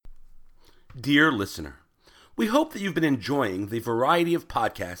Dear listener, we hope that you've been enjoying the variety of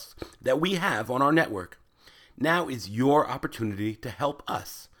podcasts that we have on our network. Now is your opportunity to help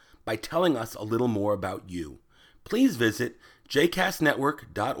us by telling us a little more about you. Please visit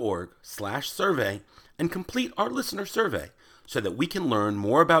jcastnetwork.org/survey and complete our listener survey so that we can learn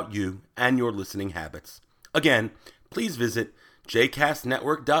more about you and your listening habits. Again, please visit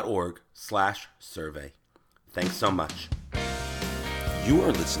jcastnetwork.org/survey. Thanks so much. You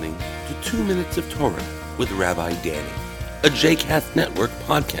are listening to 2 Minutes of Torah with Rabbi Danny, a JCast Network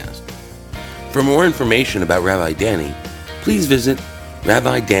podcast. For more information about Rabbi Danny, please visit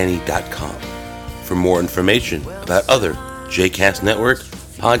rabbidanny.com. For more information about other JCast Network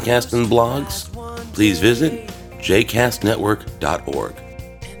podcasts and blogs, please visit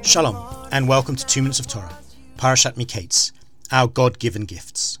jcastnetwork.org. Shalom, and welcome to 2 Minutes of Torah, Parashat Miketz, our God-given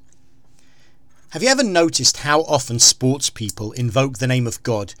gifts. Have you ever noticed how often sports people invoke the name of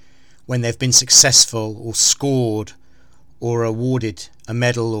God when they've been successful or scored or awarded a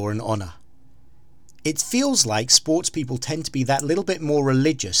medal or an honour? It feels like sports people tend to be that little bit more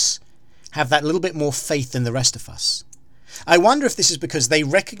religious, have that little bit more faith than the rest of us. I wonder if this is because they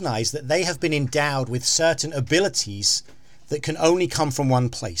recognise that they have been endowed with certain abilities that can only come from one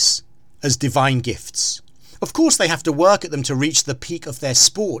place, as divine gifts. Of course they have to work at them to reach the peak of their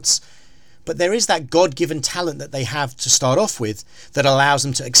sports, but there is that God-given talent that they have to start off with that allows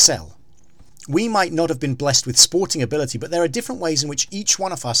them to excel. We might not have been blessed with sporting ability, but there are different ways in which each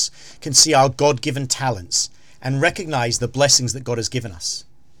one of us can see our God-given talents and recognise the blessings that God has given us.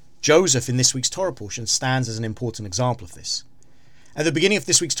 Joseph in this week's Torah portion stands as an important example of this. At the beginning of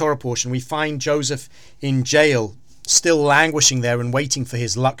this week's Torah portion, we find Joseph in jail, still languishing there and waiting for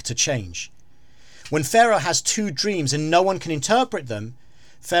his luck to change. When Pharaoh has 2 dreams and no one can interpret them,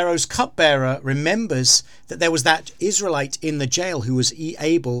 Pharaoh's cupbearer remembers that there was that Israelite in the jail who was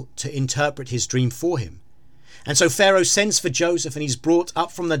able to interpret his dream for him. And so Pharaoh sends for Joseph and he's brought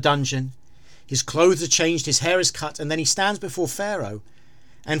up from the dungeon. His clothes are changed, his hair is cut, and then he stands before Pharaoh.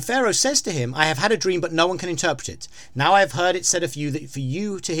 And Pharaoh says to him, I have had a dream, but no one can interpret it. Now I have heard it said of you that for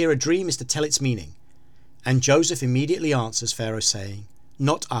you to hear a dream is to tell its meaning. And Joseph immediately answers Pharaoh saying,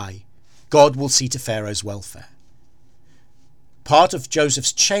 not I. God will see to Pharaoh's welfare. Part of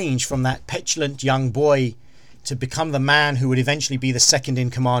Joseph's change from that petulant young boy to become the man who would eventually be the second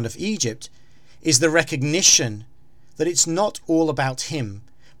in command of Egypt is the recognition that it's not all about him,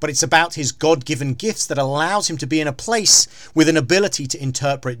 but it's about his God-given gifts that allows him to be in a place with an ability to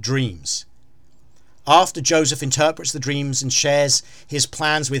interpret dreams. After Joseph interprets the dreams and shares his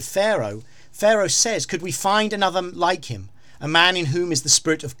plans with Pharaoh, Pharaoh says, could we find another like him, a man in whom is the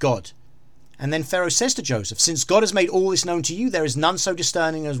Spirit of God? And then Pharaoh says to Joseph, since God has made all this known to you, there is none so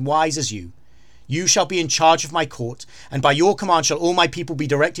discerning and wise as you. You shall be in charge of my court, and by your command shall all my people be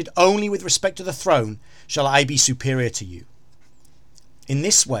directed. Only with respect to the throne shall I be superior to you. In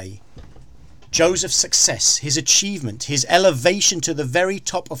this way, Joseph's success, his achievement, his elevation to the very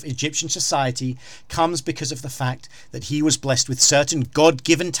top of Egyptian society comes because of the fact that he was blessed with certain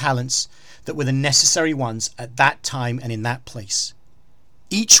God-given talents that were the necessary ones at that time and in that place.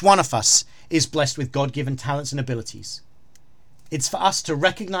 Each one of us is blessed with God-given talents and abilities. It's for us to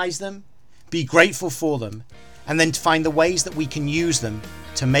recognize them, be grateful for them, and then to find the ways that we can use them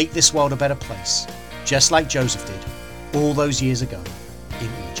to make this world a better place, just like Joseph did all those years ago in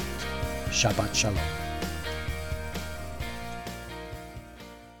Egypt. Shabbat Shalom.